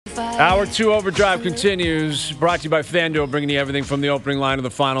Hour 2 Overdrive continues. Brought to you by FanDuel, bringing you everything from the opening line to the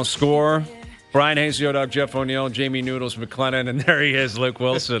final score. Bryan Hayes, Dog, Jeff O'Neill, Jamie Noodles McLennan, and there he is, Luke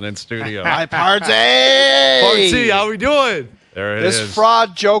Wilson in studio. Hi, Party! Party, how we doing? There it is. This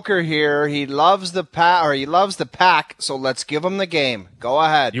fraud joker here, he loves the pack, so let's give him the game. Go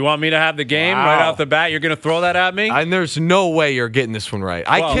ahead. You want me to have the game right off the bat? You're going to throw that at me? And there's no way you're getting this one right.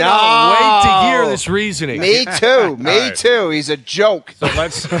 I cannot wait to hear this reasoning. Me too. Me too. He's a joke. So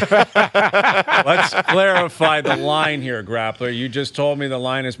let's clarify the line here, Grappler. You just told me the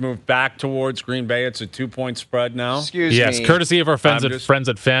line has moved back towards Green Bay. It's a 2-point spread now. Excuse me. Yes, courtesy of our friends at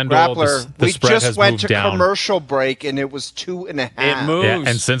FanDuel. Grappler, the we spread just has went moved to down. commercial break, and it was 2.5. It moves. Yeah,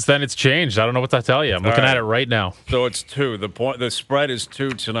 and since then it's changed. I don't know what to tell you. I'm looking at it right now. So it's 2. The spread is 2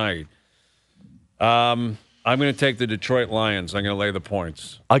 tonight. I'm going to take the Detroit Lions. I'm going to lay the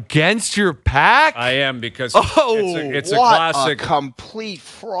points Against your pack? I am because it's a what classic. a complete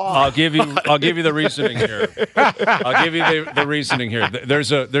fraud. I'll give you the reasoning here. I'll give you the reasoning here.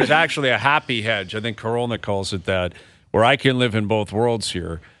 There's actually a happy hedge. I think Korolnik calls it that, where I can live in both worlds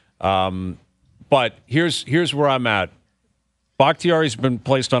here. But here's where I'm at. Bakhtiari's been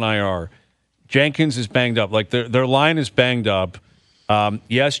placed on IR. Jenkins is banged up. Like their line is banged up.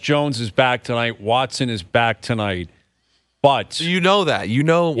 Yes, Jones is back tonight. Watson is back tonight. But So you know that. You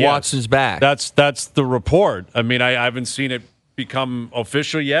know yes, Watson's back. That's the report. I mean, I haven't seen it become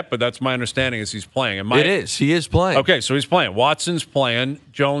official yet, but that's my understanding is he's playing. It is. He is playing. Okay, so he's playing. Watson's playing.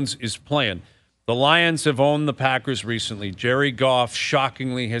 Jones is playing. The Lions have owned the Packers recently. Jerry Goff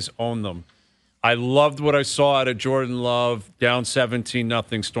shockingly has owned them. I loved what I saw out of Jordan Love, down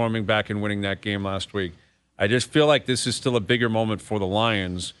 17-0, storming back and winning that game last week. I just feel like this is still a bigger moment for the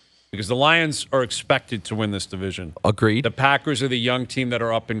Lions because the Lions are expected to win this division. Agreed. The Packers are the young team that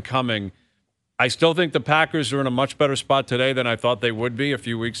are up and coming. I still think the Packers are in a much better spot today than I thought they would be a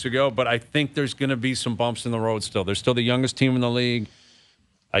few weeks ago, but I think there's going to be some bumps in the road still. They're still the youngest team in the league.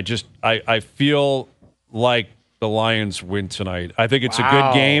 I feel like the Lions win tonight. I think it's a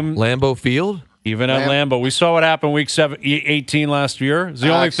good game. Lambeau Field? Even at Lambeau. We saw what happened week 18 last year. It's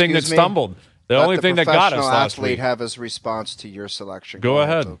the only thing that stumbled. The only thing that got us last week. Athlete have his response to your selection. Go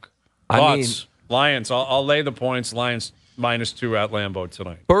ahead. Luke. Thoughts? Lions. I'll lay the points. Lions -2 at Lambeau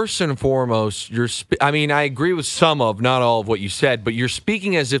tonight. First and foremost, I agree with some of, not all of what you said, but you're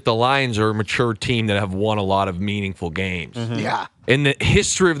speaking as if the Lions are a mature team that have won a lot of meaningful games. Mm-hmm. Yeah. In the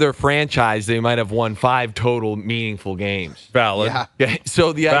history of their franchise, they might have won 5 total meaningful games. Valid. Yeah.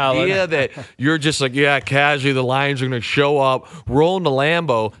 So the idea that you're just like, casually the Lions are going to show up, roll into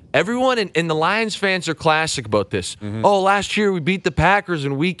Lambeau. Everyone and the Lions fans are classic about this. Mm-hmm. Oh, last year we beat the Packers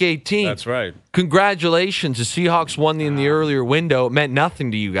in Week 18. That's right. Congratulations. The Seahawks won in the earlier window. It meant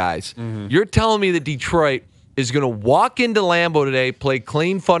nothing to you guys. Mm-hmm. You're telling me that Detroit is going to walk into Lambeau today, play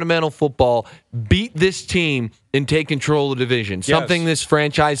clean fundamental football, beat this team, and take control of the division. Something this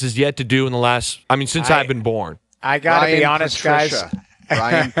franchise has yet to do in the last, since I've been born. I got to be honest, guys.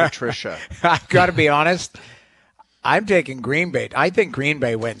 Ryan Patricia. I got to be honest. I'm taking Green Bay. I think Green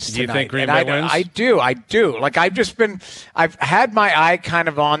Bay wins tonight. You think Green Bay wins? I do. Like I've had my eye kind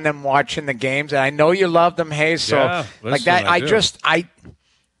of on them watching the games, and I know you love them, Hayes. So like that,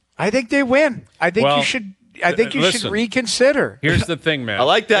 I think they win. I think you should. I think you should reconsider. Here's the thing, man. I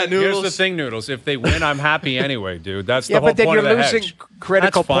like that, Noodles. Here's the thing, Noodles. If they win, I'm happy anyway, dude. That's the whole but then point you're of the losing hedge.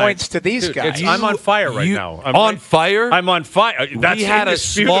 critical points to these guys. I'm on fire right now. I'm on fire? I'm on fire. That's we had a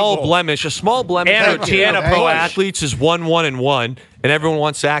small blemish. A small blemish And for a team of pro push. athletes is 1-1-1, and everyone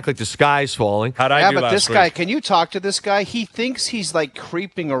wants to act like the sky's falling. How'd I do but last this week? guy, can you talk to this guy? He thinks he's like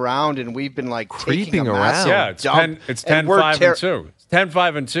creeping around, and we've been like Creeping taking a around? massive Yeah, it's dump. 10-5-2. It's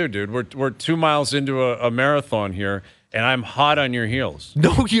 10-5-2, dude. We're 2 miles into a marathon here, and I'm hot on your heels.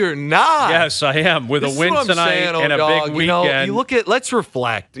 No, you're not. Yes, I am. With This a is win what I'm tonight saying, and a dog. big weekend. Let's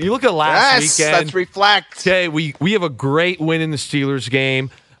reflect. You look at last weekend. Let's reflect. Okay, we have a great win in the Steelers game.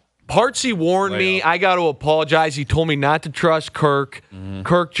 Partsy warned me. I got to apologize. He told me not to trust Kirk. Mm-hmm.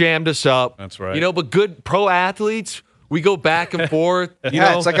 Kirk jammed us up. That's right. But good pro athletes, we go back and forth.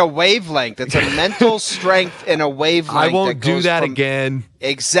 It's like a wavelength. It's a mental strength and a wavelength. I won't do goes that from- again.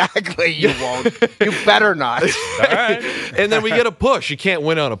 Exactly, you won't. You better not. All right. And then we get a push. You can't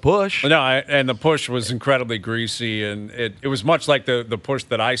win on a push. No, and the push was incredibly greasy, and it was much like the push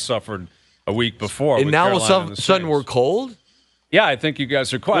that I suffered a week before. And with now all Carolina of and a the sudden Saints. we're cold? Yeah, I think you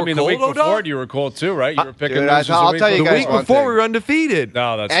guys are cold. We're the week cold, before O-Dog? you were cold too, right? You were picking Dude, losers I'll a week tell you The before. guys week one before thing. we were undefeated.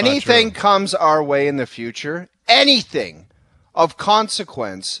 No, that's Anything not true. comes our way in the future, anything of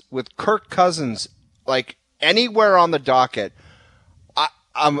consequence with Kirk Cousins, like anywhere on the docket,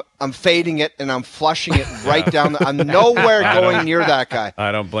 I'm fading it and I'm flushing it right down. I'm nowhere going near that guy.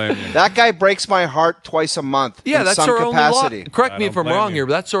 I don't blame you. That guy breaks my heart twice a month. Yeah, in that's some our capacity. only loss. Correct me if I'm wrong here,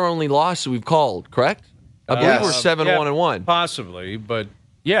 but that's our only loss that we've called. Correct? I believe we're 7-1-1. Possibly, but.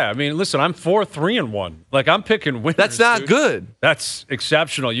 Yeah, I mean, listen, I'm 4-3-1. Like, I'm picking winners. That's not good. That's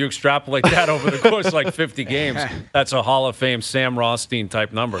exceptional. You extrapolate that over the course of like 50 games. That's a Hall of Fame Sam Rothstein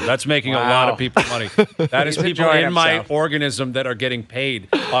type number. That's making a lot of people money. That is people in my organism that are getting paid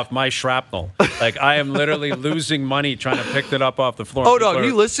off my shrapnel. Like, I am literally losing money trying to pick it up off the floor. Oh, dog,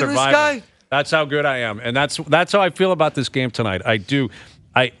 you listen to this guy? That's how good I am. And that's how I feel about this game tonight. I do.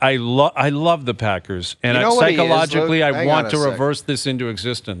 I love the Packers, and psychologically, I want to reverse this into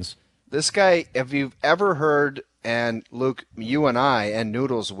existence. This guy, if you've ever heard, and Luke, you and I and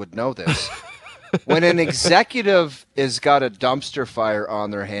Noodles would know this, when an executive has got a dumpster fire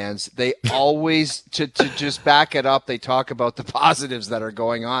on their hands, they always, to just back it up, they talk about the positives that are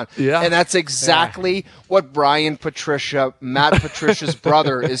going on. Yeah. And that's exactly what Matt Patricia's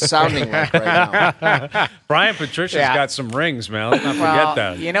brother, is sounding like right now. Brian Patricia's got some rings, man. Let's not forget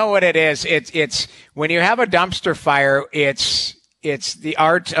that. You know what it is? It's when you have a dumpster fire, it's the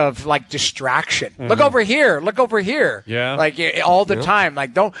art of like distraction. Mm-hmm. Look over here. Yeah. Like all the time.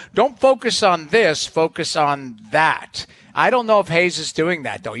 Like don't focus on this, focus on that. I don't know if Hayes is doing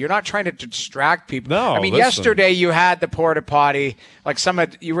that though. You're not trying to distract people. No. I mean, yesterday you had the porta potty, like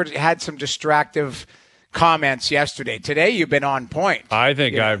had some distractive comments yesterday. Today you've been on point. I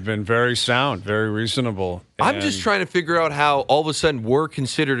think I've been very sound, very reasonable. I'm just trying to figure out how all of a sudden we're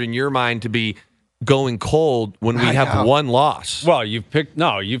considered in your mind to be going cold when we have one loss. Well, you've picked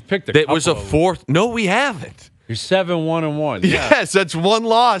a That was a fourth. No, we haven't. You're 7-1-1. Yeah. Yes, that's one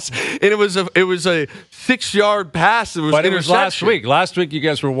loss, and it was a 6-yard pass. It was but it was last week. Last week you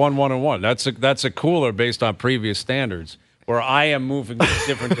guys were 1-1-1. That's a cooler based on previous standards. Where I am moving in a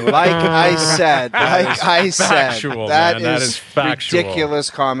different direction. Like I said, factual, that man. That is factual. Ridiculous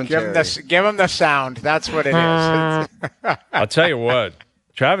commentary. Give him the sound. That's what it is. I'll tell you what.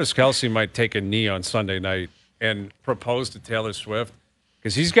 Travis Kelce might take a knee on Sunday night and propose to Taylor Swift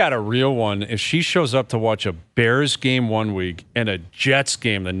because he's got a real one. If she shows up to watch a Bears game one week and a Jets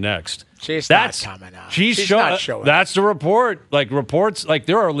game the next, she's not coming out. She's not showing. That's the report. Reports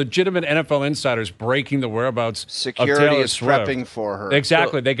there are legitimate NFL insiders breaking the whereabouts. Security of Taylor is Swift. prepping for her.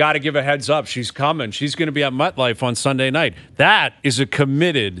 Exactly. They got to give a heads up. She's coming. She's going to be at MetLife on Sunday night. That is a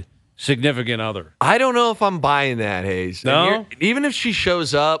committed significant other. I don't know if I'm buying that, Hayes. No? Even if she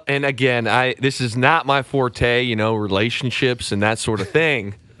shows up, and again, this is not my forte, relationships and that sort of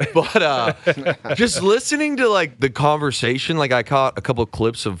thing. But just listening to the conversation, I caught a couple of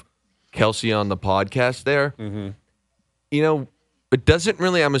clips of Kelce on the podcast there. Mm-hmm. It doesn't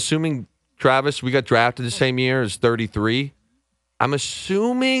really. I'm assuming Travis. We got drafted the same year as 33. I'm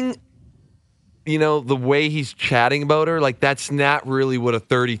assuming. The way he's chatting about her, that's not really what a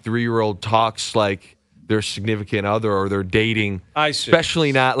 33-year-old talks like their significant other or they're dating. I see.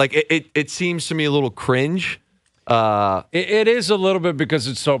 Especially not, it seems to me a little cringe. It is a little bit because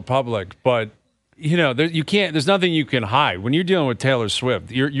it's so public, but, there's nothing you can hide. When you're dealing with Taylor Swift,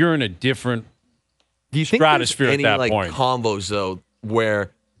 you're in a different stratosphere at that point. Combos, though,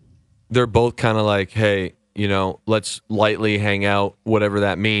 where they're both kind of like, hey, let's lightly hang out, whatever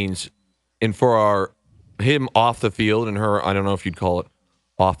that means. And for him off the field and her, I don't know if you'd call it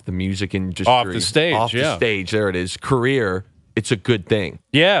off the music industry. Off the stage, Off the stage, there it is. Career, it's a good thing.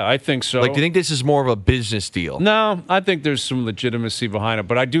 Yeah, I think so. Do you think this is more of a business deal? No, I think there's some legitimacy behind it,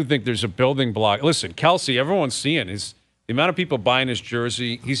 but I do think there's a building block. Listen, Kelce, everyone's seeing the amount of people buying his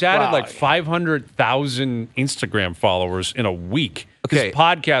jersey. He's added 500,000 Instagram followers in a week. Okay. His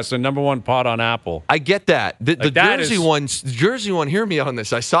podcast, the number one pod on Apple. I get that. The Jersey one, hear me on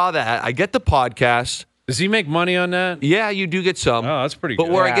this. I saw that. I get the podcast. Does he make money on that? Yeah, you do get some. Oh, that's pretty good.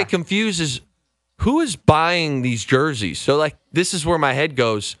 But where I get confused is who is buying these jerseys? So, this is where my head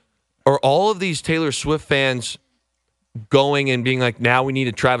goes. Are all of these Taylor Swift fans going and being like, now we need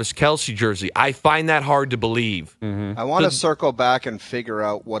a Travis Kelce jersey? I find that hard to believe. Mm-hmm. I want to circle back and figure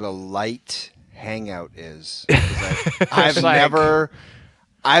out what a light hangout is. I've never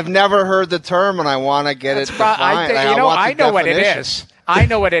heard the term, and I want to get it defined. I know what it is. I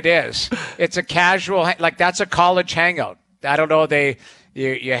know what it is. It's a casual, that's a college hangout. I don't know.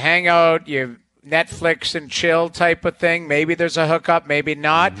 You hang out, you Netflix and chill type of thing. Maybe there's a hookup, maybe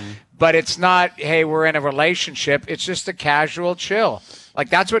not. Mm-hmm. But it's not, hey, we're in a relationship. It's just a casual chill.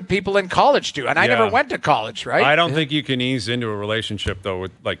 That's what people in college do. And I never went to college, right? I don't think you can ease into a relationship, though,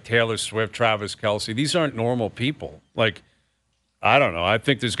 with Taylor Swift, Travis Kelce. These aren't normal people. I don't know. I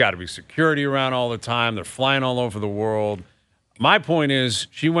think there's got to be security around all the time. They're flying all over the world. My point is,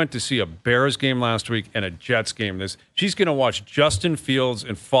 she went to see a Bears game last week and a Jets game. She's going to watch Justin Fields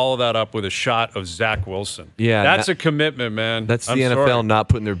and follow that up with a shot of Zach Wilson. Yeah, that's a commitment, man. That's the NFL not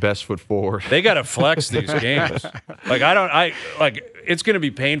putting their best foot forward. They got to flex these games. It's going to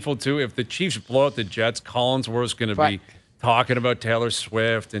be painful too if the Chiefs blow out the Jets. Collinsworth's going to be talking about Taylor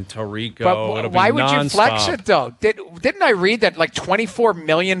Swift and Tarico. But why would you flex it though? Didn't I read that like 24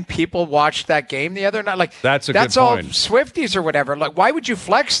 million people watched that game the other night? Like that's all point. Swifties or whatever. Like why would you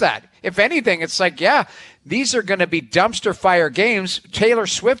flex that? If anything, it's like these are going to be dumpster fire games. Taylor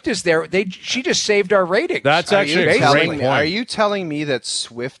Swift is there. She just saved our ratings. That's actually a great point. Are you telling me that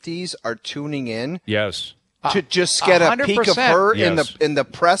Swifties are tuning in? Yes. To just get 100%. A peek of her in the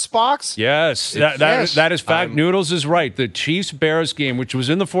press box? Yes. That is fact. Noodles is right. The Chiefs-Bears game, which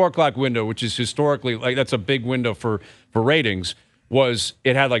was in the 4 o'clock window, which is historically, that's a big window for ratings,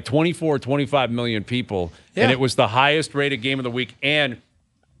 it had like 24, 25 million people, and it was the highest rated game of the week, and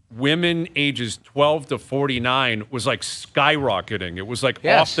women ages 12 to 49 was like skyrocketing. It was like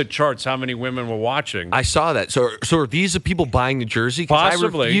off the charts how many women were watching. I saw that. So are these the people buying the jersey?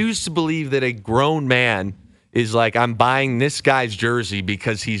 Possibly. I refuse to believe that a grown man is like, I'm buying this guy's jersey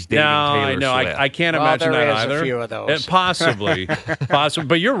because he's dating Taylor Swift. I can't imagine that either. A few of those. Possibly.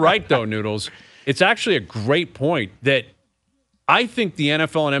 But you're right, though, Noodles. It's actually a great point that I think the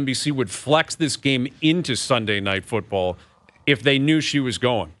NFL and NBC would flex this game into Sunday Night Football if they knew she was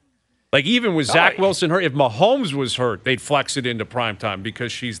going. Like, even with Zach Wilson hurt, if Mahomes was hurt, they'd flex it into primetime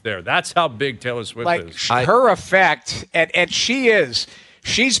because she's there. That's how big Taylor Swift is. Her effect, and she's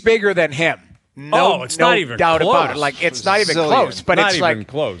bigger than him. It's not even doubt close. About it. Like it's not even close. But not it's even like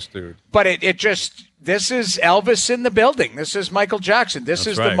close, dude. But it just this is Elvis in the building. This is Michael Jackson. This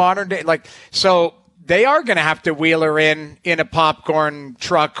is the modern day. Like so, they are going to have to wheel her in a popcorn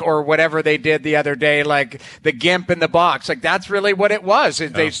truck or whatever they did the other day, like the gimp in the box. Like that's really what it was.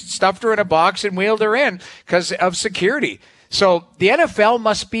 They stuffed her in a box and wheeled her in because of security. So the NFL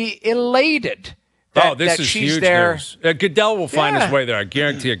must be elated. This is she's huge there. news. Goodell will find his way there. I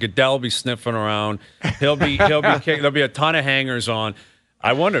guarantee you. Goodell will be sniffing around. He'll be kicking. There'll be a ton of hangers on.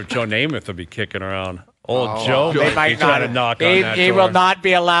 I wonder if Joe Namath will be kicking around. Joe, they might not. Knock on that he door. will not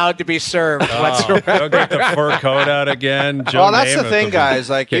be allowed to be served. He'll get the fur coat out again. Well, that's the thing, guys.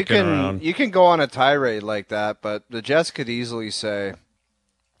 Like you can go on a tirade like that, but the Jets could easily say,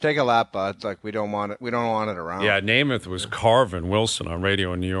 "Take a lap, bud." Like we don't want it. We don't want it around. Yeah, Namath was carving Wilson on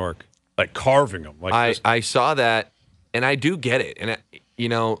radio in New York. Like carving them. I saw that, and I do get it. And,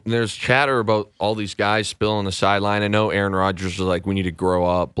 there's chatter about all these guys spilling on the sideline. I know Aaron Rodgers was like, we need to grow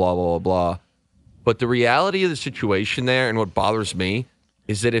up, blah, blah, blah, blah. But the reality of the situation there and what bothers me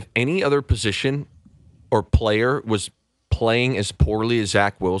is that if any other position or player was playing as poorly as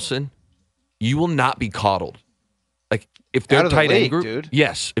Zach Wilson, you will not be coddled. Like, if their tight end group, dude.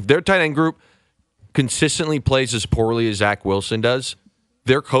 Yes, if their tight end group consistently plays as poorly as Zach Wilson does,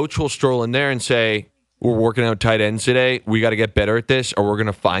 their coach will stroll in there and say, we're working out tight ends today. We got to get better at this, or we're going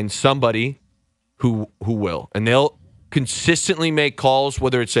to find somebody who will. And they'll consistently make calls,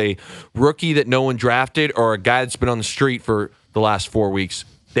 whether it's a rookie that no one drafted or a guy that's been on the street for the last 4 weeks.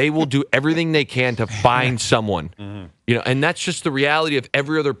 They will do everything they can to find someone. Mm-hmm. And that's just the reality of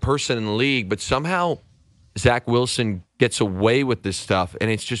every other person in the league. But somehow Zach Wilson gets away with this stuff,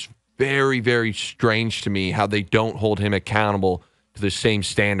 and it's just very, very strange to me how they don't hold him accountable to the same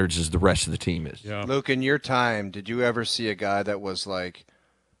standards as the rest of the team is. Yeah. Luke, in your time, did you ever see a guy that was like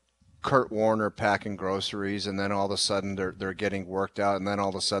Kurt Warner packing groceries, and then all of a sudden they're getting worked out, and then all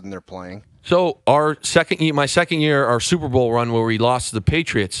of a sudden they're playing? So my second year, our Super Bowl run where we lost to the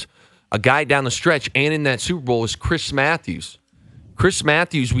Patriots, a guy down the stretch and in that Super Bowl was Chris Matthews. Chris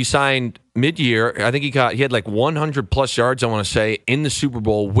Matthews, we signed mid-year. I think he had like 100-plus yards, I want to say, in the Super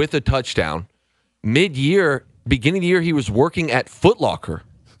Bowl with a touchdown. Mid-year, beginning of the year, he was working at Foot Locker.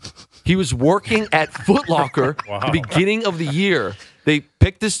 He was working at Foot Locker the beginning of the year. They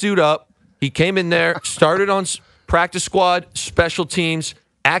picked this dude up. He came in there, started on practice squad, special teams.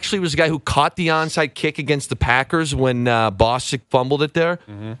 Actually was the guy who caught the onside kick against the Packers when Bostic fumbled it there,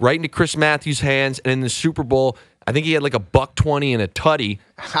 right into Chris Matthews' hands. And in the Super Bowl, I think he had like a $120 and a tutty.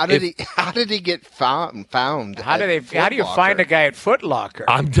 How did he get found? How do you find a guy at Foot Locker?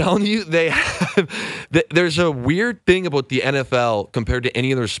 I'm telling you, there's a weird thing about the NFL compared to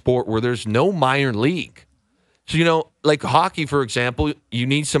any other sport where there's no minor league. So, like hockey, for example, you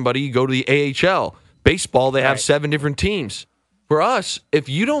need somebody, you go to the AHL. Baseball, they have 7 different teams. For us, if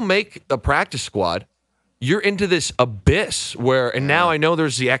you don't make a practice squad, you're into this abyss where, and now I know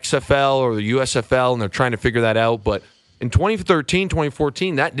there's the XFL or the USFL, and they're trying to figure that out, but in 2013,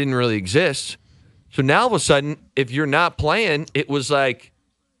 2014, that didn't really exist. So now all of a sudden, if you're not playing, it was like,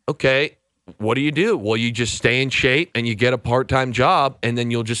 okay, what do? Well, you just stay in shape and you get a part-time job, and then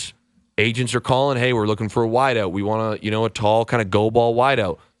you'll just agents are calling, hey, we're looking for a wideout. We want a tall kind of go ball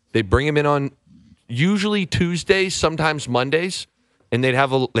wideout. They bring him in on usually Tuesdays, sometimes Mondays, and they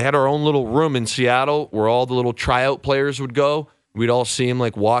had our own little room in Seattle where all the little tryout players would go. We'd all see him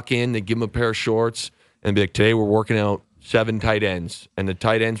like walk in, they'd give him a pair of shorts and be like, today we're working out 7 tight ends. And the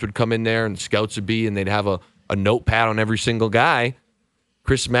tight ends would come in there and the scouts would be, and they'd have a notepad on every single guy.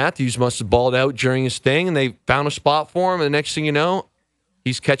 Chris Matthews must have balled out during his thing, and they found a spot for him. And the next thing you know,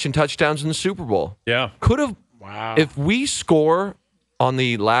 he's catching touchdowns in the Super Bowl. Yeah. Could have. Wow. If we score on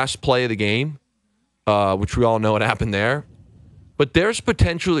the last play of the game, which we all know what happened there, but there's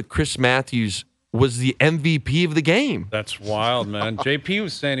potential that Chris Matthews was the MVP of the game. That's wild, man. JP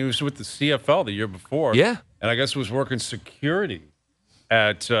was saying he was with the CFL the year before. Yeah. And I guess was working security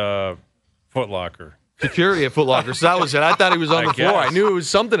at Foot Locker. Security at Foot Locker. So that was it. I thought he was on the floor. I knew it was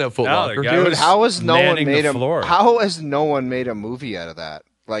something at Foot Locker. Dude, how has no one made a movie out of that?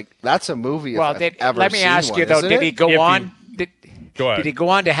 Like, that's a movie. Well, let me ask you though: did he go on? Did he go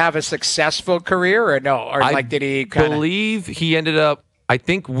on to have a successful career, or no? Or did he? Believe he ended up. I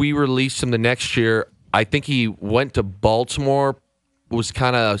think we released him the next year. I think he went to Baltimore. Was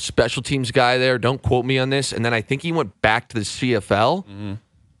kind of a special teams guy there. Don't quote me on this. And then I think he went back to the CFL.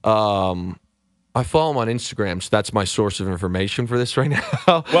 Mm-hmm. I follow him on Instagram, so that's my source of information for this right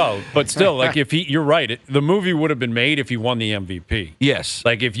now. Well, but still, like you're right. The movie would have been made if he won the MVP. Yes.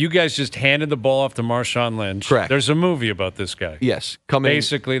 Like if you guys just handed the ball off to Marshawn Lynch. Correct. There's a movie about this guy. Yes.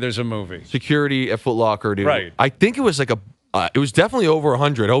 Basically, there's a movie. Security at Foot Locker, dude. Right. I think it was like it was definitely over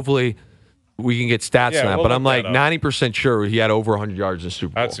 100. Hopefully, we can get stats on that. But I'm like 90% sure he had over 100 yards in the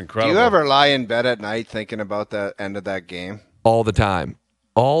Super Bowl. That's incredible. Do you ever lie in bed at night thinking about that end of that game? All the time.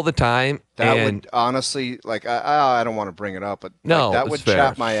 All the time. That would honestly, like, I don't want to bring it up, but no, that would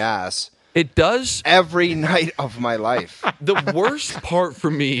chap my ass. It does every night of my life. The worst part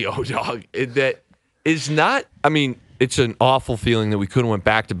for me, dog, that is not. I mean, it's an awful feeling that we couldn't went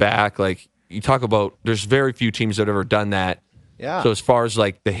back to back. Like you talk about, there's very few teams that have ever done that. Yeah. So as far as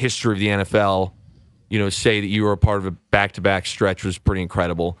like the history of the NFL, say that you were a part of a back-to-back stretch was pretty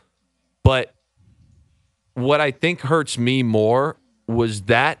incredible. But what I think hurts me more was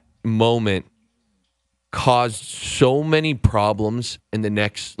that moment caused so many problems in the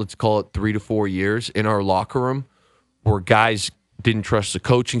next, let's call it 3 to 4 years in our locker room, where guys didn't trust the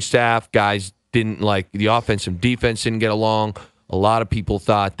coaching staff, guys didn't like the offense and defense didn't get along. A lot of people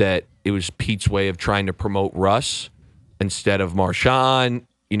thought that it was Pete's way of trying to promote Russ instead of Marshawn,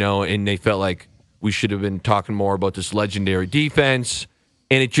 and they felt like we should have been talking more about this legendary defense.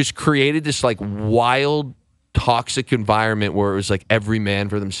 And it just created this like wild, toxic environment where it was like every man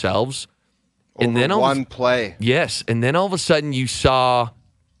for themselves. And then one play. Yes. And then all of a sudden you saw,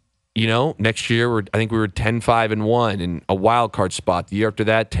 next year I think we were 10-5-1 in a wild card spot. The year after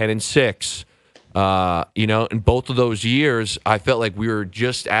that, 10-6. In both of those years, I felt like we were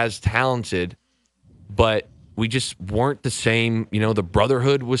just as talented, but we just weren't the same. The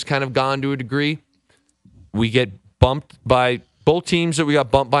brotherhood was kind of gone to a degree. We get bumped by both teams that we got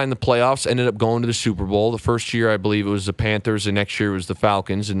bumped by in the playoffs ended up going to the Super Bowl. The first year, I believe it was the Panthers. The next year was the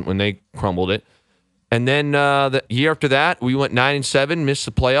Falcons, and when they crumbled it. And then the year after that, we went 9-7, missed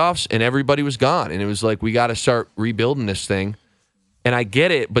the playoffs, and everybody was gone. And it was like, we got to start rebuilding this thing. And I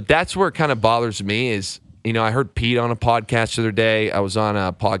get it, but that's where it kind of bothers me is, I heard Pete on a podcast the other day. I was on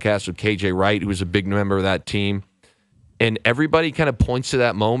a podcast with KJ Wright, who was a big member of that team. And everybody kind of points to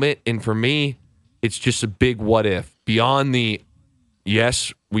that moment. And for me, it's just a big what if. Beyond the,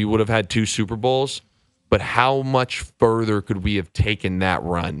 yes, we would have had 2 Super Bowls, but how much further could we have taken that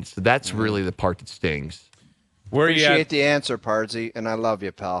run? So that's really the part that stings. Appreciate the answer, Pardsy, and I love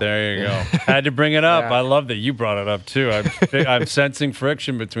you, pal. There you go. Had to bring it up. Yeah. I love that you brought it up, too. I'm sensing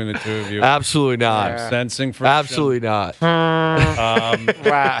friction between the two of you. Absolutely not. I'm sensing friction. Absolutely not.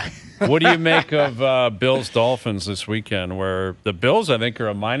 Wow. What do you make of Bills-Dolphins this weekend, where the Bills, I think, are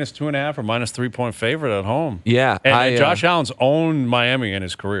a -2.5 or -3-point favorite at home? Yeah. And Josh Allen's owned Miami in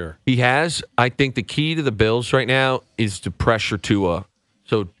his career. He has. I think the key to the Bills right now is to pressure Tua.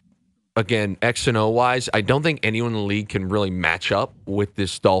 So, again, X and O-wise, I don't think anyone in the league can really match up with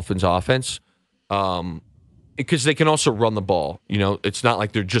this Dolphins offense because they can also run the ball. It's not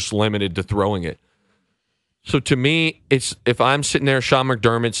like they're just limited to throwing it. So to me, it's if I'm sitting there, Sean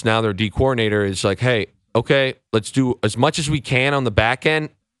McDermott's now their D coordinator is like, hey, okay, let's do as much as we can on the back end.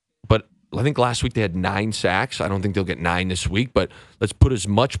 But I think last week they had 9 sacks. I don't think they'll get 9 this week, but let's put as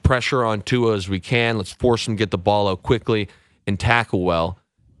much pressure on Tua as we can. Let's force him to get the ball out quickly and tackle well.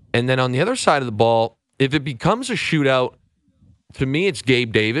 And then on the other side of the ball, if it becomes a shootout, to me, it's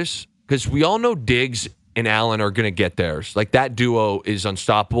Gabe Davis, because we all know Diggs and Allen are going to get theirs. Like, that duo is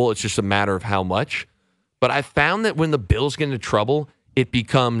unstoppable. It's just a matter of how much. But I found that when the Bills get into trouble, it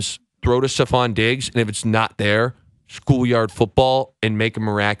becomes throw to Stephon Diggs, and if it's not there, schoolyard football and make a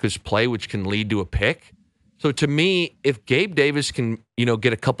miraculous play, which can lead to a pick. So to me, if Gabe Davis can,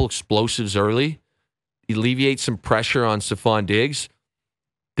 get a couple explosives early, alleviate some pressure on Stephon Diggs,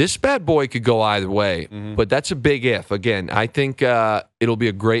 this bad boy could go either way. But that's a big if. Again, I think it'll be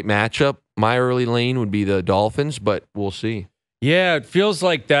a great matchup. My early lean would be the Dolphins, but we'll see. Yeah, it feels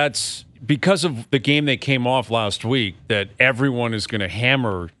like that's because of the game they came off last week that everyone is going to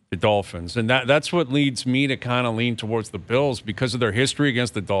hammer the Dolphins. And that's what leads me to kind of lean towards the Bills because of their history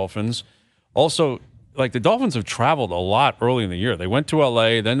against the Dolphins. Also, like, the Dolphins have traveled a lot early in the year. They went to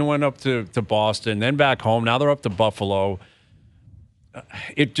L.A., then went up to Boston, then back home. Now they're up to Buffalo.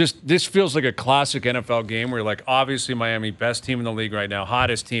 This feels like a classic NFL game where you're like, obviously Miami, best team in the league right now,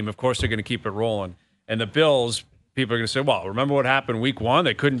 hottest team. Of course they're going to keep it rolling. And the Bills, people are going to say, well, remember what happened week one?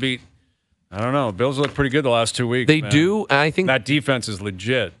 They couldn't beat, I don't know. Bills look pretty good the last 2 weeks. They do. And I think that defense is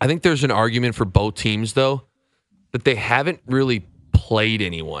legit. I think there's an argument for both teams, though, that they haven't really played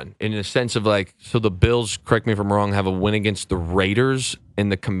anyone in the sense of, like, so the Bills, correct me if I'm wrong, have a win against the Raiders and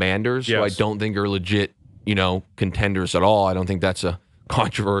the Commanders, who I don't think are legit, contenders at all. I don't think that's a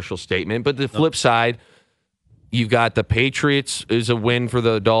controversial statement. But the flip side, you've got the Patriots is a win for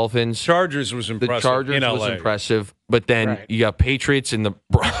the Dolphins. Chargers was impressive. The Chargers in was LA. impressive. But then you got Patriots and the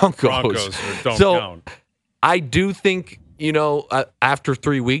Broncos. Don't so count. I do think, after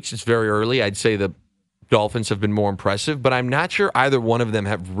 3 weeks, it's very early. I'd say the Dolphins have been more impressive, but I'm not sure either one of them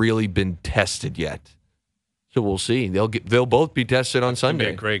have really been tested yet. So we'll see. They'll both be tested on Sunday.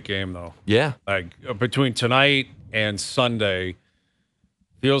 It'll be a great game, though. Yeah. Like, between tonight and Sunday,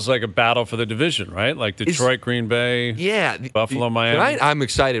 feels like a battle for the division, right? Like Detroit, Green Bay, Buffalo, Miami. Tonight, I'm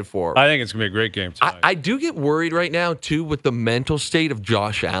excited for. I think it's going to be a great game tonight. I do get worried right now, too, with the mental state of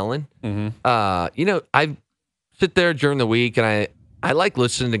Josh Allen. I sit there during the week, and I like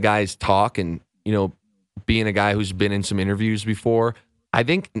listening to guys talk and, being a guy who's been in some interviews before. I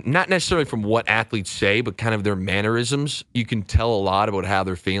think not necessarily from what athletes say, but kind of their mannerisms. You can tell a lot about how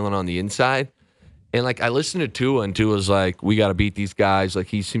they're feeling on the inside. And, like, I listened to Tua, and Tua's like, we got to beat these guys. Like,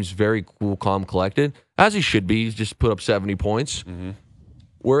 he seems very cool, calm, collected, as he should be. He's just put up 70 points.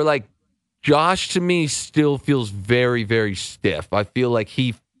 Where, like, Josh, to me, still feels very, very stiff. I feel like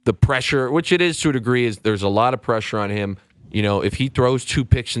the pressure, which it is to a degree, is there's a lot of pressure on him. If he throws 2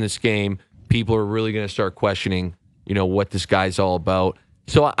 picks in this game, people are really going to start questioning, what this guy's all about.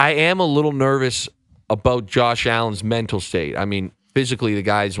 So I am a little nervous about Josh Allen's mental state. I mean, physically, the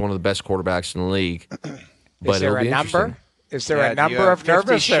guy's one of the best quarterbacks in the league. But is there a number? Is there a number of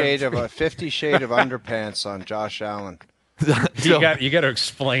nervous? 50 shade of underpants on Josh Allen. You got to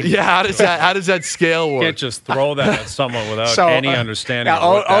explain. Yeah, how does that scale work? You can't just throw that at someone without any understanding.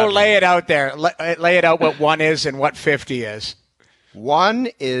 Lay it out there. Lay it out what 1 is and what 50 is. 1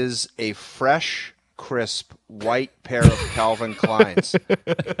 is a fresh, crisp, white pair of Calvin Kleins.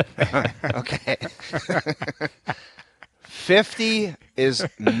 Okay. 50 is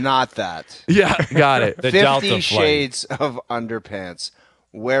not that. Yeah, got it. The 50 Delta shades of underpants.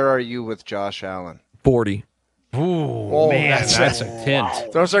 Where are you with Josh Allen? 40. Ooh, man, that's a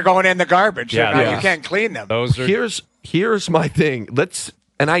tint. Those are going in the garbage. Yeah. You can't clean them. Those are. Here's my thing.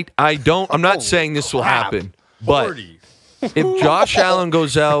 I'm not saying this will happen, but 40. if Josh Allen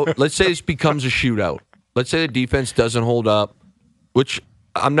goes out, let's say this becomes a shootout. Let's say the defense doesn't hold up, which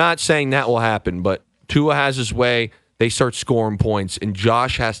I'm not saying that will happen, but Tua has his way. They start scoring points, and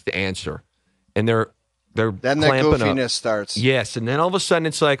Josh has to answer. And they're then the goofiness up. starts. Yes, and then all of a sudden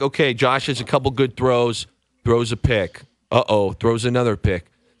it's like, okay, Josh has a couple good throws, throws a pick. Throws another pick.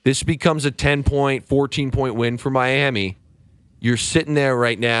 This becomes a 10-point, 14-point win for Miami. You're sitting there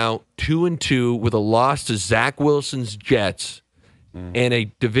right now, 2-2, with a loss to Zach Wilson's Jets and a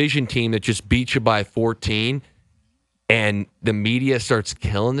division team that just beat you by 14, and the media starts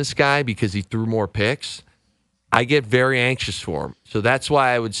killing this guy because he threw more picks. I get very anxious for him. So that's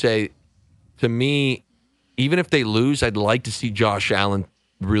why I would say, to me, even if they lose, I'd like to see Josh Allen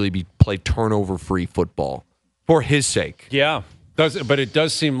really play turnover-free football for his sake. Yeah, but it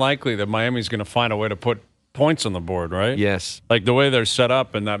does seem likely that Miami's going to find a way to put points on the board, right? Yes. Like the way they're set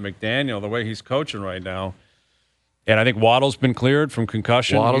up and that McDaniel, the way he's coaching right now. And I think Waddle's been cleared from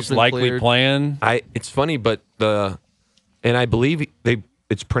concussion. He's likely cleared. Playing. It's funny, but I believe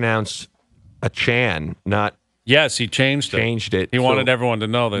it's pronounced Achan, not Yes, he changed it. He wanted everyone to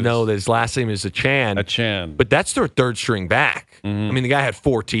know that. That his last name is Achan. Achan. But that's their third string back. Mm-hmm. I mean, the guy had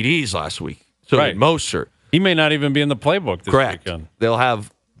 4 TDs last week. So did Moser. He may not even be in the playbook this Correct. weekend. They'll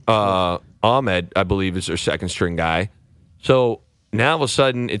have Ahmed, I believe, is their second string guy. So now all of a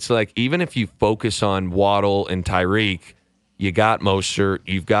sudden, it's like even if you focus on Waddle and Tyreek, you got Moser,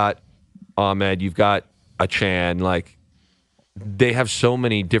 you've got Ahmed, you've got Achan. Like, they have so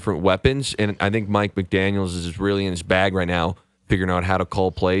many different weapons, and I think Mike McDaniels is really in his bag right now, figuring out how to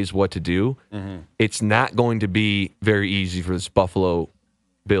call plays, what to do. Mm-hmm. It's not going to be very easy for this Buffalo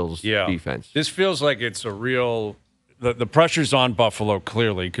Bills defense. This feels like it's a real the pressure's on Buffalo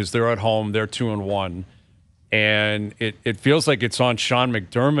clearly because they're at home, they're 2-1. And it feels like it's on Sean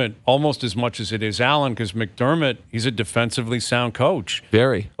McDermott almost as much as it is Allen because McDermott, he's a defensively sound coach.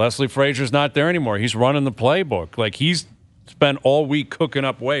 Very. Leslie Frazier's not there anymore. He's running the playbook. Like, he's spent all week cooking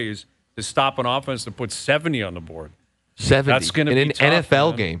up ways to stop an offense to put 70 on the board. 70 That's going to be in an tough, NFL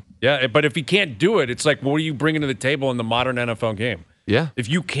man. game. Yeah, but if he can't do it, it's like, what are you bringing to the table in the modern NFL game? Yeah. If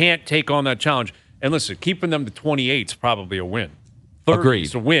you can't take on that challenge, and listen, keeping them to 28 is probably a win. 30 Agreed.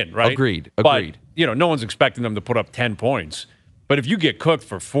 is a win, right? Agreed. But, no one's expecting them to put up 10 points. But if you get cooked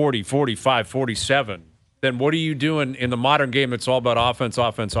for 40, 45, 47, then what are you doing in the modern game that's all about offense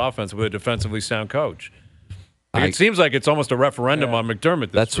with a defensively sound coach? It seems like it's almost a referendum on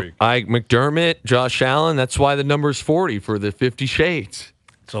McDermott this week. McDermott, Josh Allen, that's why the number's 40 for the 50 Shades.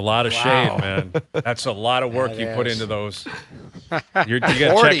 It's a lot of shade, man. That's a lot of work you put into those. You got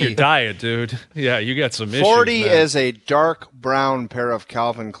to check your diet, dude. Yeah, you got some issues. 40 man. is a dark brown pair of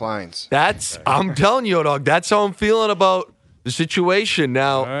Calvin Kleins. I'm telling you, dog, that's how I'm feeling about the situation.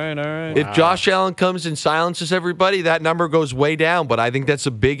 Now, all right. If Josh Allen comes and silences everybody, that number goes way down. But I think that's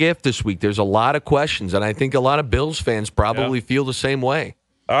a big if this week. There's a lot of questions, and I think a lot of Bills fans probably feel the same way.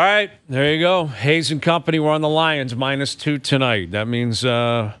 All right, there you go. Hayes and company were on the Lions, -2 tonight. That means,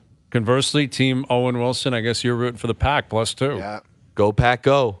 conversely, Team Owen Wilson, I guess you're rooting for the Pack, +2. Yeah. Go, Pack,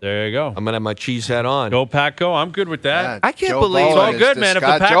 go. There you go. I'm going to have my cheese hat on. Go, Pack, go. I'm good with that. Yeah, I can't Joe believe it's all good, man. If the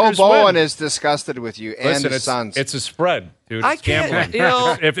Packers Joe Bowen win. is disgusted with you and his sons. It's a spread, dude. I It's can't,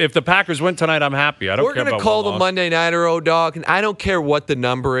 gambling. If the Packers win tonight, I'm happy. I don't We're care going about to call one the loss. Monday Nighter, dog, and I don't care what the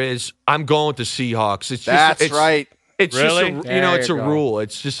number is. I'm going with the Seahawks. That's right. It's Really? just There it's you a go. rule.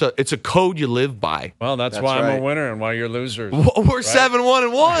 It's a code you live by. Well, that's That's why I'm right. a winner and why you're losers. We're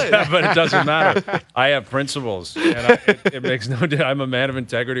 7-1-1. But it doesn't matter. I have principles, and it makes no difference. I'm a man of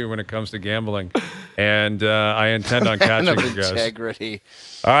integrity when it comes to gambling, and I intend on catching you guys. Integrity.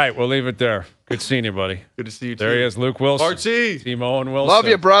 All right, we'll leave it there. Good seeing you, buddy. Good to see you. There he is, Luke Wilson. Archie. Team Owen Wilson. Love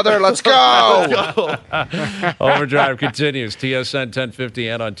you, brother. Let's go. Overdrive continues. TSN 1050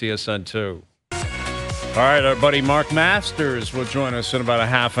 and on TSN 2. All right, our buddy Mark Masters will join us in about a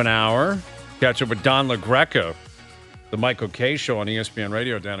half an hour. Catch up with Don LaGreca, the Michael Kay Show on ESPN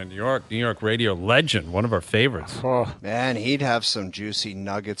Radio down in New York. New York radio legend, one of our favorites. Oh, Man, he'd have some juicy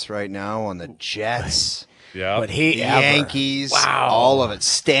nuggets right now on the Jets, Yeah, but he the ever. Yankees, Wow. all of it.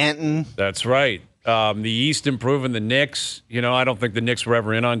 Stanton. that's right. The East improving the Knicks. I don't think the Knicks were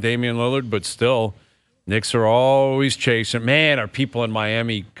ever in on Damian Lillard, but still, Knicks are always chasing. Man, are people in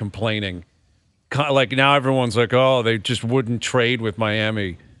Miami complaining? Like now everyone's like, oh, they just wouldn't trade with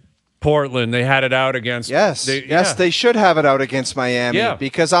Miami. Portland, they had it out against. Yes, they should have it out against Miami. Yeah.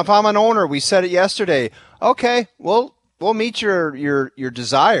 Because if I'm an owner, we said it yesterday. Okay, we'll meet your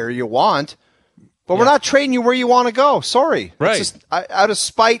desire, you want, but we're not trading you where you want to go. Sorry, Right. It's just, out of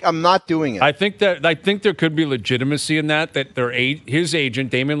spite, I'm not doing it. I think there could be legitimacy in that his agent,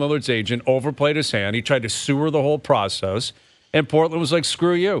 Damian Lillard's agent, overplayed his hand. He tried to sewer the whole process, and Portland was like,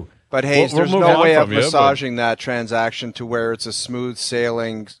 "Screw you." But Hayes, We'll there's move no on way from of you, but- massaging that transaction to where it's a smooth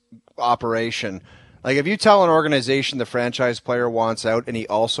sailing operation. Like if you tell an organization the franchise player wants out and he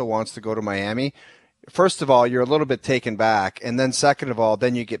also wants to go to Miami, first of all, you're a little bit taken back, and then second of all,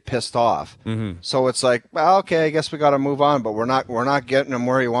 then you get pissed off. Mm-hmm. So it's like, well, okay, I guess we got to move on, but we're not getting him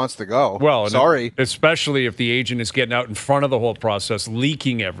where he wants to go. Well, sorry. Especially if the agent is getting out in front of the whole process,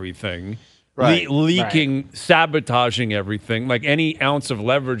 leaking everything. Right. Leaking, sabotaging everything. Like any ounce of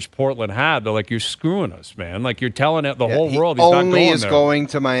leverage Portland had, they're like, you're screwing us, man. Like you're telling the whole world he's not only going is there. going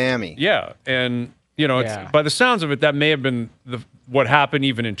to Miami. Yeah, and it's, by the sounds of it, that may have been what happened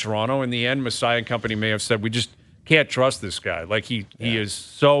even in Toronto. In the end, Messiah and company may have said, we just can't trust this guy. Like he is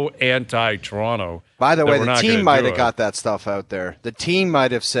so anti-Toronto. By the way, we're the not team gonna might do have it. got that stuff out there. The team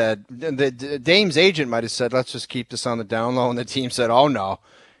might have said, the Dame's agent might have said, let's just keep this on the down low. And the team said, oh, no,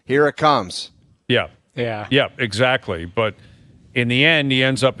 here it comes. Yeah. Yeah. Yeah, exactly. But in the end, he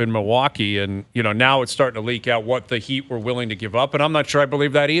ends up in Milwaukee. And, now it's starting to leak out what the Heat were willing to give up. And I'm not sure I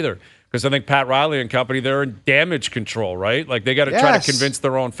believe that either. Because I think Pat Riley and company, they're in damage control, right? Like they got to try to convince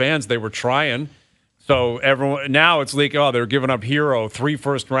their own fans they were trying. So everyone now it's like, oh, they're giving up hero, 3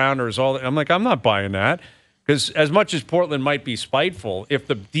 first-rounders. I'm like, I'm not buying that. Because as much as Portland might be spiteful, if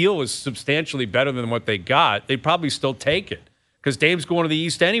the deal is substantially better than what they got, they'd probably still take it. Because Dame's going to the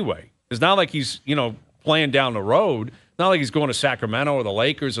East anyway. It's not like he's, playing down the road. It's not like he's going to Sacramento or the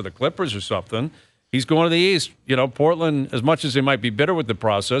Lakers or the Clippers or something. He's going to the East. Portland, as much as they might be bitter with the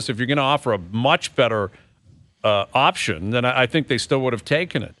process, if you're going to offer a much better option, then I think they still would have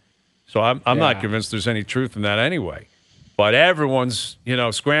taken it. So I'm not convinced there's any truth in that anyway. But everyone's,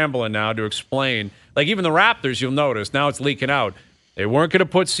 scrambling now to explain. Like even the Raptors, you'll notice, now it's leaking out. They weren't going to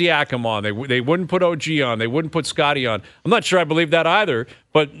put Siakam on. They wouldn't put OG on. They wouldn't put Scotty on. I'm not sure I believe that either.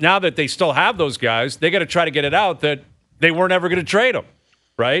 But now that they still have those guys, they got to try to get it out that they weren't ever going to trade them.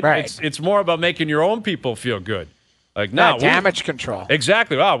 Right? It's more about making your own people feel good. Like, no. Damage control.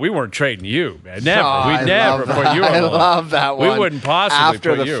 Exactly. Oh, we weren't trading you, man. Never. We'd never put you on. I love that one. We wouldn't possibly after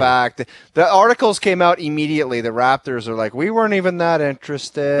put the you. fact. The articles came out immediately. The Raptors are like, we weren't even that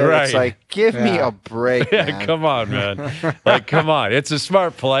interested. Right. It's like, give me a break, man. Yeah, come on, man. Like, come on. It's a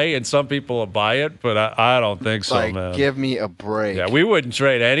smart play, and some people will buy it, but I don't think so, man. Give me a break. Yeah, we wouldn't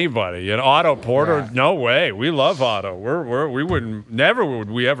trade anybody. Otto Porter, no way. We love Otto. We wouldn't. Never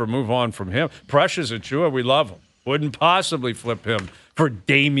would we ever move on from him. Precious Achiuwa, we love him. Wouldn't possibly flip him for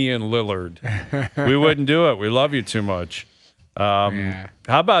Damian Lillard. We wouldn't do it. We love you too much. How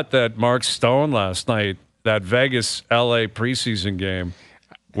about that Mark Stone last night, that Vegas-LA preseason game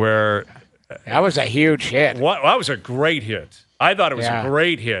where that was a huge hit. That was a great hit. I thought it was a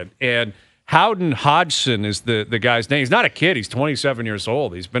great hit. And Hayden Hodgson is the guy's name. He's not a kid. He's 27 years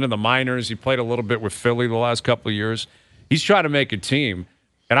old. He's been in the minors. He played a little bit with Philly the last couple of years. He's trying to make a team.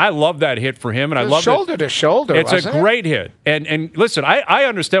 And I love that hit for him, and I love shoulder to shoulder. It's a great hit. And listen, I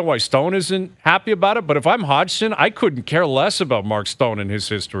understand why Stone isn't happy about it, but if I'm Hodgson, I couldn't care less about Mark Stone and his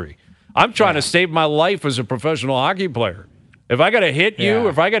history. I'm trying to save my life as a professional hockey player. If I got to hit you,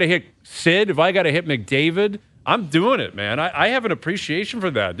 if I got to hit Sid, if I got to hit McDavid, I'm doing it, man. I have an appreciation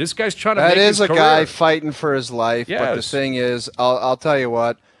for that. This guy's trying to make his career. That is a guy fighting for his life, but the thing is, I'll tell you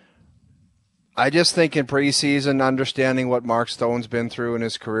what, I just think in preseason, understanding what Mark Stone's been through in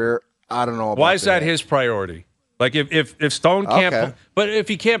his career, I don't know about Why is that his priority? Like, if Stone can't play, but if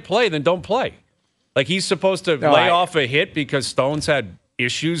he can't play, then don't play. Like, he's supposed to lay off a hit because Stone's had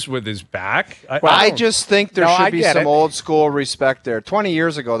issues with his back? I just think there should be some old school respect there. 20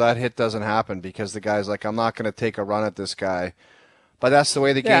 years ago, that hit doesn't happen because the guy's like, I'm not going to take a run at this guy. But that's the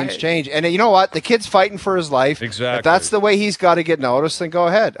way the game's changed. And you know what? The kid's fighting for his life. Exactly. If that's the way he's got to get noticed, then go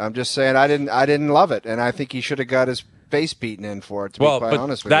ahead. I'm just saying I didn't love it. And I think he should have got his face beaten in for it, to be quite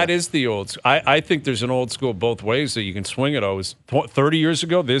honest with you. That is the old – I think there's an old school both ways that you can swing it. 30 years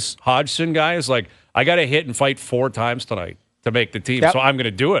ago, this Hodgson guy is like, I got to hit and fight 4 times tonight to make the team, so I'm going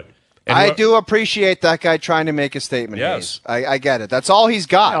to do it. And I do appreciate that guy trying to make a statement. Yes. I get it. That's all he's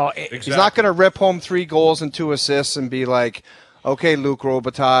got. No, exactly. He's not going to rip home 3 goals and 2 assists and be like – okay, Luc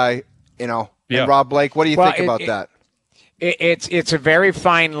Robitaille, and Rob Blake. What do you think about that? It's a very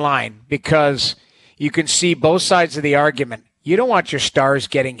fine line because you can see both sides of the argument. You don't want your stars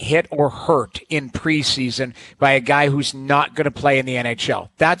getting hit or hurt in preseason by a guy who's not going to play in the NHL.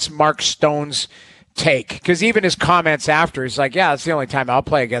 That's Mark Stone's take. Because even his comments after, he's like, that's the only time I'll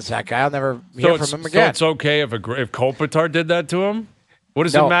play against that guy. I'll never hear from him again. So it's okay if Kopitar did that to him? What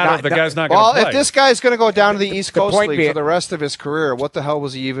does it matter if the guy's not going to play? Well, if this guy's going to go down to the East Coast League for the rest of his career, what the hell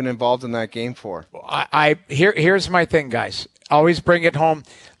was he even involved in that game for? Here's my thing, guys. Always bring it home.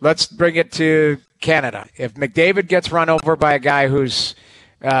 Let's bring it to Canada. If McDavid gets run over by a guy who's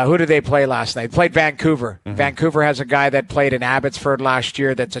who did they play last night? They played Vancouver. Mm-hmm. Vancouver has a guy that played in Abbotsford last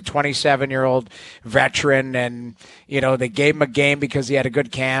year that's a 27-year-old veteran, and they gave him a game because he had a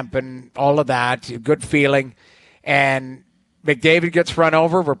good camp and all of that, good feeling, and McDavid gets run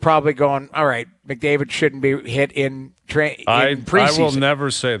over, we're probably going, all right, McDavid shouldn't be hit in preseason. I will never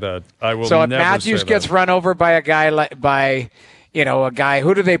say that. So if Matthews gets run over by a guy a guy,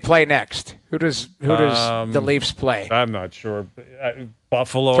 who do they play next? Who does the Leafs play? I'm not sure.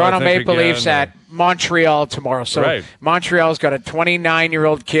 Buffalo. Toronto Maple Leafs at Montreal tomorrow. So Montreal's got a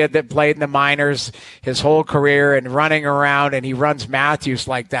 29-year-old kid that played in the minors his whole career and running around, and he runs Matthews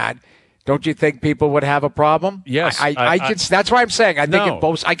like that. Don't you think people would have a problem? Yes, that's why I'm saying I think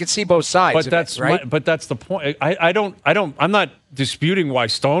I can see both sides. But that's right. But that's the point. I'm not disputing why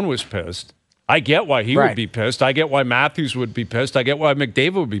Stone was pissed. I get why he would be pissed. I get why Matthews would be pissed. I get why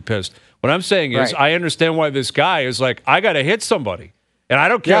McDavid would be pissed. What I'm saying is I understand why this guy is like, I got to hit somebody, and I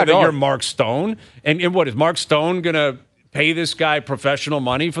don't care that you're Mark Stone. And what is Mark Stone gonna pay this guy professional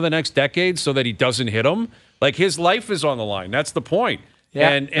money for the next decade so that he doesn't hit him? Like, his life is on the line. That's the point. Yeah,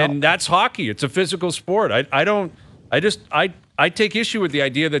 and that's hockey. It's a physical sport. I take issue with the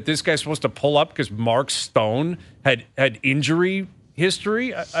idea that this guy's supposed to pull up because Mark Stone had injury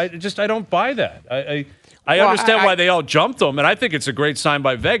history. I don't buy that. I understand why they all jumped him, and I think it's a great sign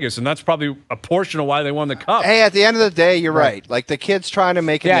by Vegas, and that's probably a portion of why they won the cup. Hey, at the end of the day, you're right. Like, the kid's trying to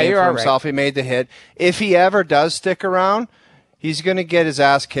make a name for himself. Right. He made the hit. If he ever does stick around, he's going to get his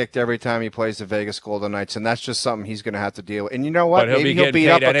ass kicked every time he plays the Vegas Golden Knights, and that's just something he's going to have to deal with. And you know what? But maybe he'll beat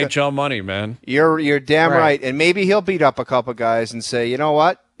up NHL money, man. You're damn right. And maybe he'll beat up a couple guys and say, you know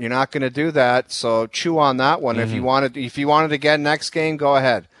what? You're not going to do that, so chew on that one. If you wanted again next game, go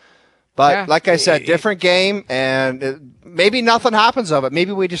ahead. But like I said, different game, and maybe nothing happens of it.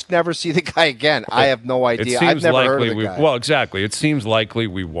 Maybe we just never see the guy again. I have no idea. I've never heard of the guy. Well, exactly. It seems likely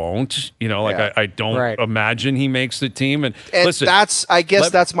we won't. You know, like I don't imagine he makes the team. And listen,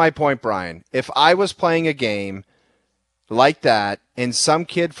 that's my point, Brian. If I was playing a game like that, and some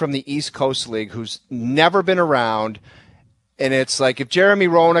kid from the East Coast League who's never been around, and it's like, if Jeremy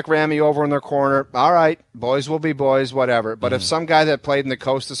Roenick ran me over in their corner, all right, boys will be boys, whatever. But if some guy that played in the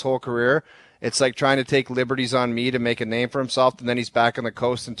coast his whole career, it's like trying to take liberties on me to make a name for himself, and then he's back on the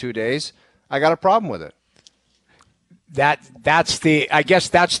coast in 2 days, I got a problem with it. I guess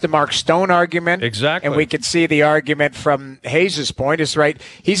that's the Mark Stone argument. Exactly. And we can see the argument from Hayes' point is right.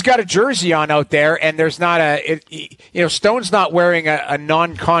 He's got a jersey on out there, and there's not Stone's not wearing a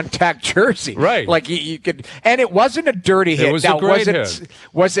non-contact jersey. Right. Like you could, and it wasn't a dirty hit. It was a great hit.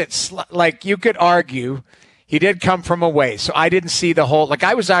 Was it like you could argue he did come from away, so I didn't see the whole. Like,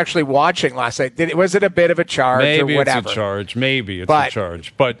 I was actually watching last night. Was it a bit of a charge Maybe or whatever? It's a charge. Maybe it's a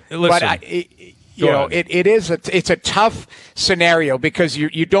charge. But listen. It's a tough scenario because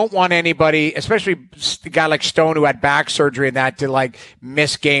you don't want anybody, especially a guy like Stone who had back surgery and that, to like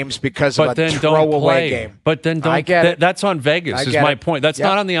miss games because of a throwaway game. But then don't. That's on Vegas. Is my point. That's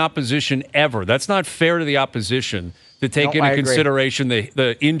not on the opposition ever. That's not fair to the opposition to take into consideration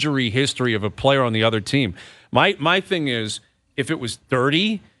the injury history of a player on the other team. My thing is, if it was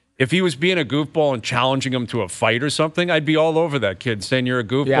dirty. If he was being a goofball and challenging him to a fight or something, I'd be all over that kid, saying you're a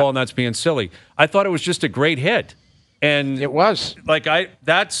goofball and that's being silly. I thought it was just a great hit. And it was. Like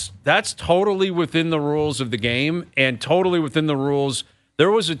that's totally within the rules of the game and totally within the rules. There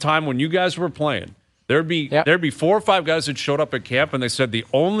was a time when you guys were playing. There'd be 4 or 5 guys that showed up at camp and they said the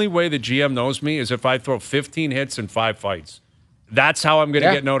only way the GM knows me is if I throw 15 hits and 5 fights. That's how I'm going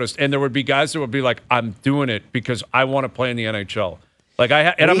to get noticed. And there would be guys that would be like, I'm doing it because I want to play in the NHL. Like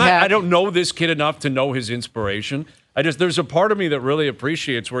I don't know this kid enough to know his inspiration. There's a part of me that really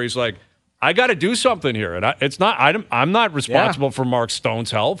appreciates where he's like, I got to do something here, and I'm not responsible for Mark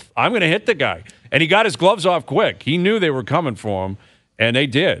Stone's health. I'm going to hit the guy, and he got his gloves off quick. He knew they were coming for him, and they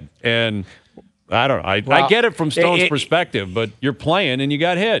did. And I don't know. I get it from Stone's perspective, but you're playing and you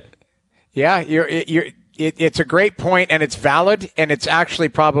got hit. Yeah, it's a great point, and it's valid, and it's actually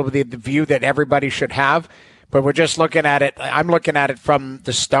probably the view that everybody should have. But we're just looking at it. I'm looking at it from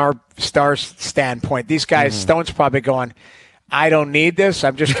the Stars standpoint. These guys, Stone's probably going, I don't need this.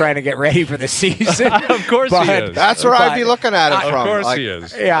 I'm just trying to get ready for the season. Of course he is. That's where I'd be looking at it from. Of course he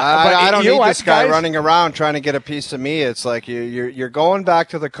is. Yeah, I don't need this guy running around trying to get a piece of me. It's like you're going back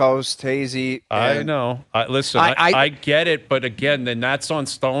to the coast, Hazy. I know. Listen, I get it. But again, then that's on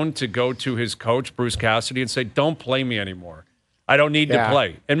Stone to go to his coach, Bruce Cassidy, and say, don't play me anymore. I don't need to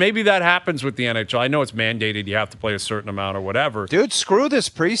play. And maybe that happens with the NHL. I know it's mandated. You have to play a certain amount or whatever. Dude, screw this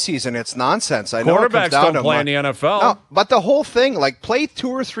preseason. It's nonsense. I know quarterbacks don't play in the NFL. No, but the whole thing, like, play 2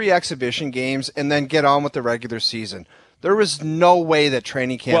 or 3 exhibition games and then get on with the regular season. There is no way that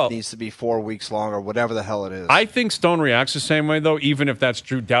training camp needs to be 4 weeks long or whatever the hell it is. I think Stone reacts the same way, though, even if that's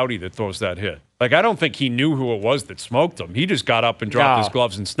Drew Doughty that throws that hit. Like, I don't think he knew who it was that smoked him. He just got up and dropped his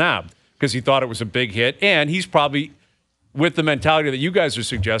gloves and snapped because he thought it was a big hit. And he's probably... with the mentality that you guys are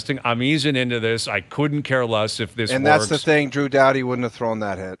suggesting, I'm easing into this. I couldn't care less if this works. And that's the thing. Drew Doughty wouldn't have thrown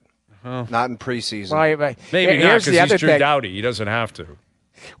that hit. Not in preseason. Well, maybe not because he's Drew Doughty. He doesn't have to.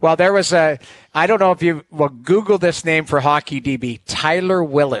 Well, there was I don't know if you will Google this name for hockey DB, Tyler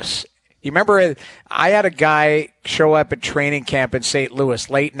Willis. You remember I had a guy show up at training camp in St. Louis,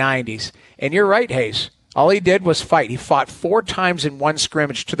 late 90s. And you're right, Hayes. All he did was fight. He fought 4 times in one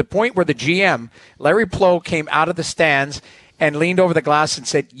scrimmage to the point where the GM, Larry Plow, came out of the stands and leaned over the glass and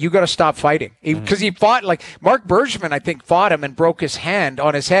said, you got to stop fighting. Because he fought, like Mark Bergevin, I think, fought him and broke his hand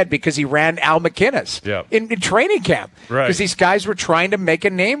on his head because he ran Al McInnes in training camp. Because these guys were trying to make a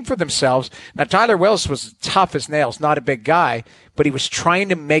name for themselves. Now, Tyler Willis was tough as nails, not a big guy, but he was trying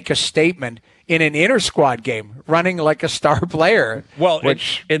to make a statement in an inter squad game, running like a star player. Well,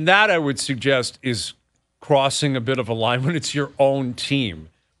 and that I would suggest is crossing a bit of a line when it's your own team.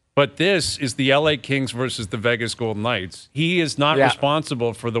 But this is the LA Kings versus the Vegas Golden Knights. He is not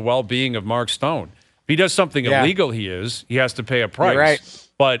responsible for the well-being of Mark Stone. If he does something illegal, he has to pay a price. You're right.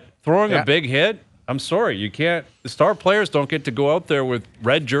 But throwing a big hit, I'm sorry, you can't. The star players don't get to go out there with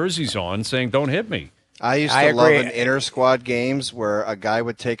red jerseys on saying, don't hit me. I used to love in inter-squad games where a guy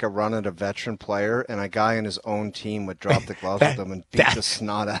would take a run at a veteran player and a guy on his own team would drop the gloves with him and beat the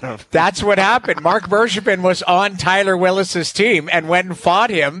snot out of him. That's what happened. Mark Bergevin was on Tyler Willis's team and went and fought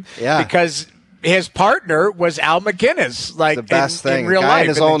him because his partner was Al McInnes. Like the best thing. In real a guy life. in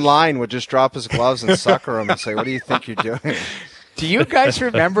his own line would just drop his gloves and sucker him and say, what do you think you're doing? Do you guys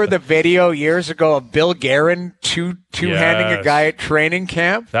remember the video years ago of Bill Guerin two-handing a guy at training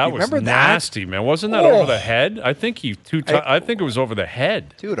camp? That was nasty, man. Wasn't that over the head? I think I think it was over the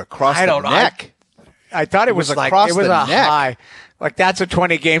head. Dude, across the neck. I thought it was like it was a high. Like that's a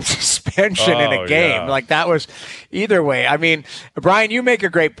 20-game suspension in a game. Like that was either way. I mean, Brian, you make a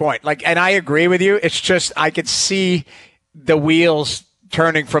great point. Like, and I agree with you. It's just I could see the wheels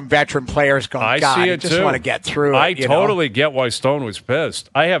turning from veteran players going, I God, see it I just too. want to get through it. I totally get why Stone was pissed.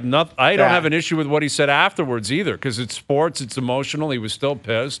 I don't have an issue with what he said afterwards either because it's sports, it's emotional. He was still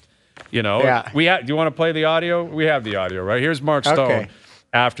pissed. You know, do you want to play the audio? We have the audio, right? Here's Mark Stone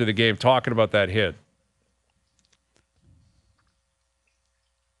after the game talking about that hit.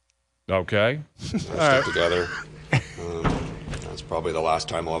 Okay. All right. Together. That's probably the last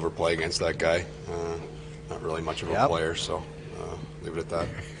time I'll ever play against that guy. Not really much of a player, so leave it at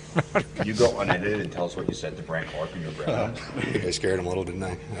that. Can you go unedited and tell us what you said to Brian Clark in your breath? I think I scared him a little, didn't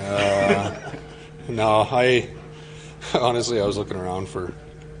I? No, I honestly I was looking around for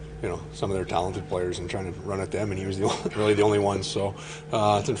some of their talented players and trying to run at them, and he was really the only one. So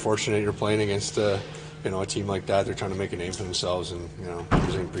it's unfortunate you're playing against a team like that. They're trying to make a name for themselves, and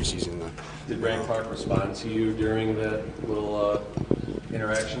using preseason. Did Brian Clark respond to you during that little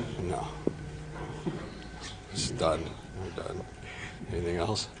interaction? No. It's done. We're done. Anything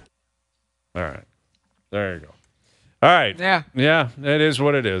else? All right. There you go. All right. Yeah. Yeah, it is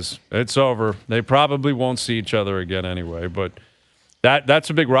what it is. It's over. They probably won't see each other again anyway, but that's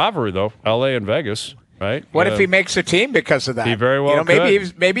a big rivalry, though, L.A. and Vegas, right? What if he makes a team because of that? He very well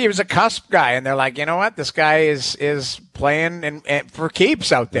maybe he was a cusp guy, and they're like, you know what? This guy is playing and for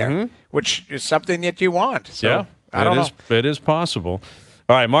keeps out there, which is something that you want. So, I don't know. It is possible.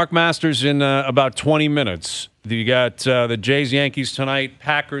 All right, Mark Masters in about 20 minutes. You got the Jays, Yankees tonight,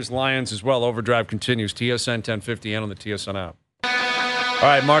 Packers, Lions as well. OverDrive continues, TSN 1050 and on the TSN app. All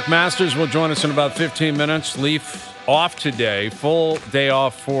right, Mark Masters will join us in about 15 minutes. Leaf off today, full day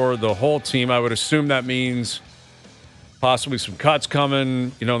off for the whole team. I would assume that means possibly some cuts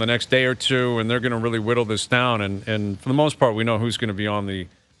coming, the next day or two, and they're going to really whittle this down. And for the most part, we know who's going to be on the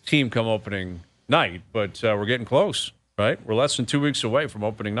team come opening night, but we're getting close. Right? We're less than 2 weeks away from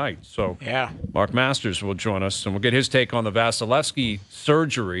opening night. So Mark Masters will join us, and we'll get his take on the Vasilevsky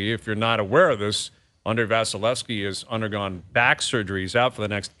surgery. If you're not aware of this, Andrei Vasilevsky has undergone back surgery. He's out for the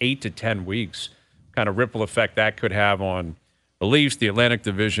next 8 to 10 weeks. Kind of ripple effect that could have on the Leafs, the Atlantic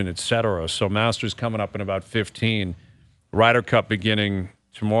Division, etc. So Masters coming up in about 15. Ryder Cup beginning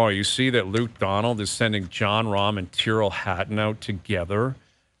tomorrow. You see that Luke Donald is sending John Rahm and Tyrrell Hatton out together.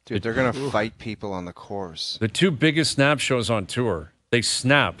 Dude, they're going to fight people on the course. The two biggest snap shows on tour. They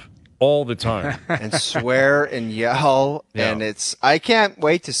snap all the time. And swear and yell. Yeah. And I can't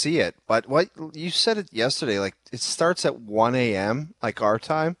wait to see it. But what you said it yesterday, like it starts at 1 a.m., like our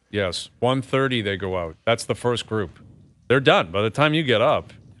time? Yes. 1:30 they go out. That's the first group. They're done. By the time you get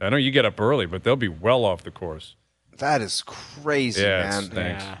up, I know you get up early, but they'll be well off the course. That is crazy, man. It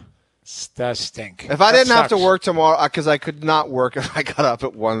stinks. Yeah. Does stink. If I didn't have to work tomorrow, because I could not work if I got up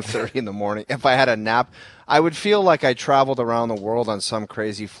at 1:30 in the morning. If I had a nap, I would feel like I traveled around the world on some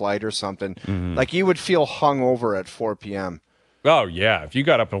crazy flight or something. Mm-hmm. Like you would feel hungover at 4 p.m. Oh, yeah. If you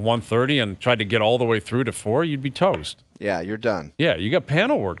got up at 1:30 and tried to get all the way through to 4, you'd be toast. Yeah, you're done. Yeah, you got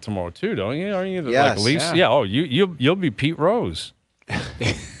panel work tomorrow, too, don't you? Aren't you? Yes. Like Leafs? Yeah. Oh, you'll be Pete Rose.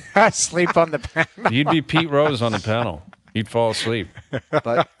 Sleep on the panel. You'd be Pete Rose on the panel. You'd fall asleep.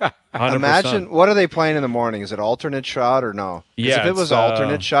 But 100%. imagine, what are they playing in the morning? Is it alternate shot or no? 'Cause Yeah, if it was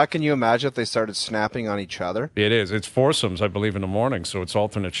alternate shot, can you imagine if they started snapping on each other? It is. It's foursomes, I believe, in the morning, so it's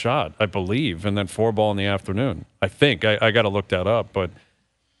alternate shot, I believe, and then 4-ball in the afternoon. I think. I got to look that up, but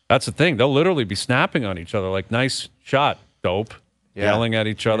that's the thing. They'll literally be snapping on each other like, nice shot, dope. yelling at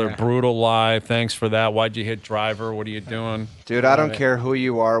each other. Brutal live. Thanks for that. Why'd you hit driver? What are you doing? Dude, I don't care who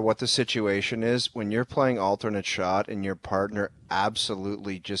you are, what the situation is. When you're playing alternate shot and your partner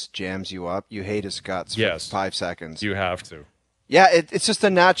absolutely just jams you up, you hate his guts for 5 seconds. You have to. Yeah, it's just a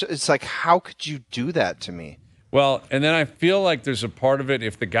natural. It's like, how could you do that to me? Well, and then I feel like there's a part of it,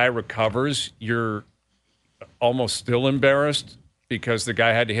 if the guy recovers, you're almost still embarrassed because the guy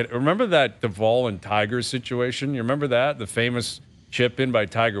had to hit. Remember that Duvall and Tiger situation? You remember that? The famous chip in by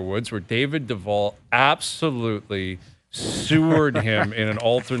Tiger Woods where David Duvall absolutely sewered him in an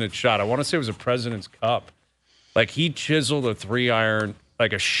alternate shot. I want to say it was a President's Cup. Like he chiseled a 3-iron,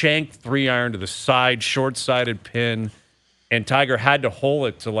 like a shanked 3-iron to the side, short-sided pin, and Tiger had to hole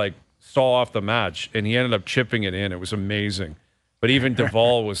it to like saw off the match, and he ended up chipping it in. It was amazing. But even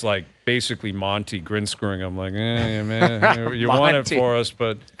Duvall was like basically Monty grin screwing him, like, man, you won it for us,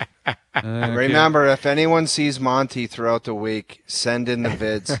 but remember, if anyone sees Monty throughout the week, send in the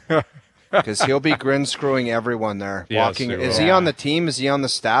vids because he'll be grin screwing everyone there. Yes, Is he on the team? Is he on the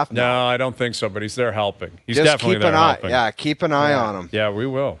staff? No, I don't think so. But he's there helping. He's just definitely keep there an eye. helping. Yeah, keep an eye on him. Yeah, we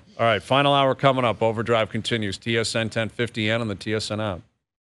will. All right, final hour coming up. OverDrive continues. TSN 1050N on the TSN app.